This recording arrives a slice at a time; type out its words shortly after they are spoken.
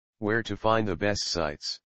Where to find the best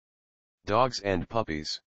sites. Dogs and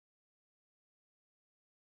puppies.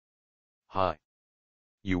 Hi.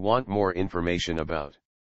 You want more information about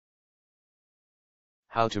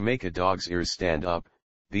how to make a dog's ears stand up?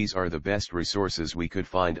 These are the best resources we could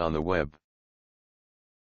find on the web.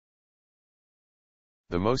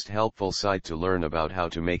 The most helpful site to learn about how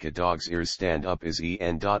to make a dog's ears stand up is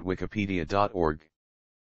en.wikipedia.org.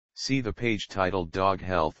 See the page titled Dog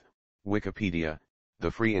Health, Wikipedia, the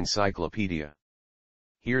free encyclopedia.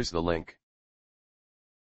 Here's the link.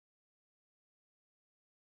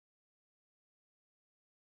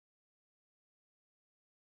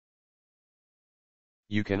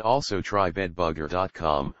 You can also try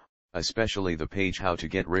bedbugger.com, especially the page How to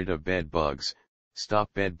Get Rid of Bed Bugs, Stop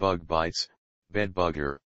Bed Bug Bites,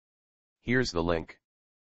 Bedbugger. Here's the link.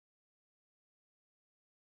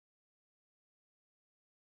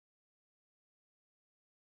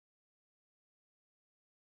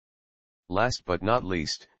 Last but not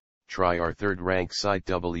least, try our third-rank site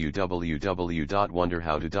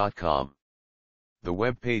www.wonderhowto.com. The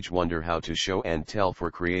web page Wonder How to Show and Tell for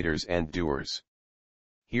creators and doers.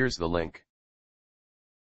 Here's the link.